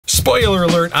Spoiler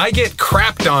alert, I get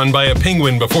crapped on by a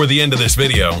penguin before the end of this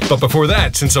video. But before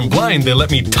that, since I'm blind, they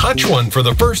let me touch one for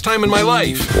the first time in my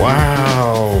life.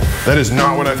 Wow, that is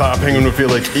not what I thought a penguin would feel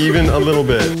like, even a little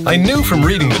bit. I knew from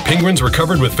reading that penguins were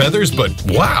covered with feathers, but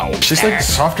wow. She's like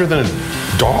softer than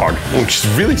a dog. She's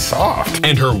really soft.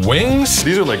 And her wings?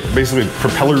 These are like basically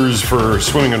propellers for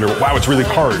swimming under. Wow, it's really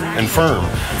hard and firm.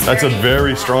 That's a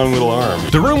very strong little arm.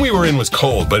 The room we were in was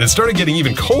cold, but it started getting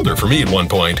even colder for me at one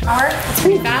point. It's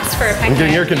pretty fast for a penguin. I'm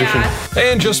getting air conditioned.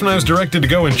 Yeah. And just when I was directed to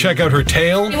go and check out her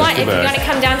tail, If you want to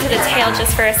come down to the tail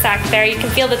just for a sec there, you can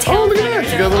feel the tail. Oh, look at that,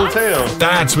 she got a little tail.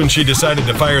 that's when she decided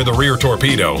to fire the rear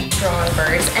torpedo. Strong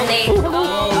birds, and they. You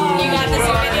got this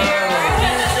over there.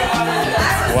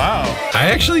 Wow.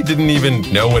 I actually didn't even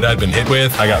know what I'd been hit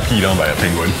with. I got peed on by a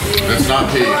penguin. It's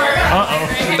not pee.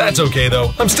 Uh-oh. That's okay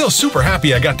though. I'm still super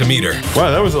happy I got to meet her.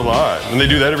 Wow, that was a lot. And they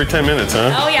do that every 10 minutes,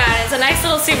 huh? Oh yeah, it's a nice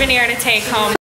little souvenir to take home.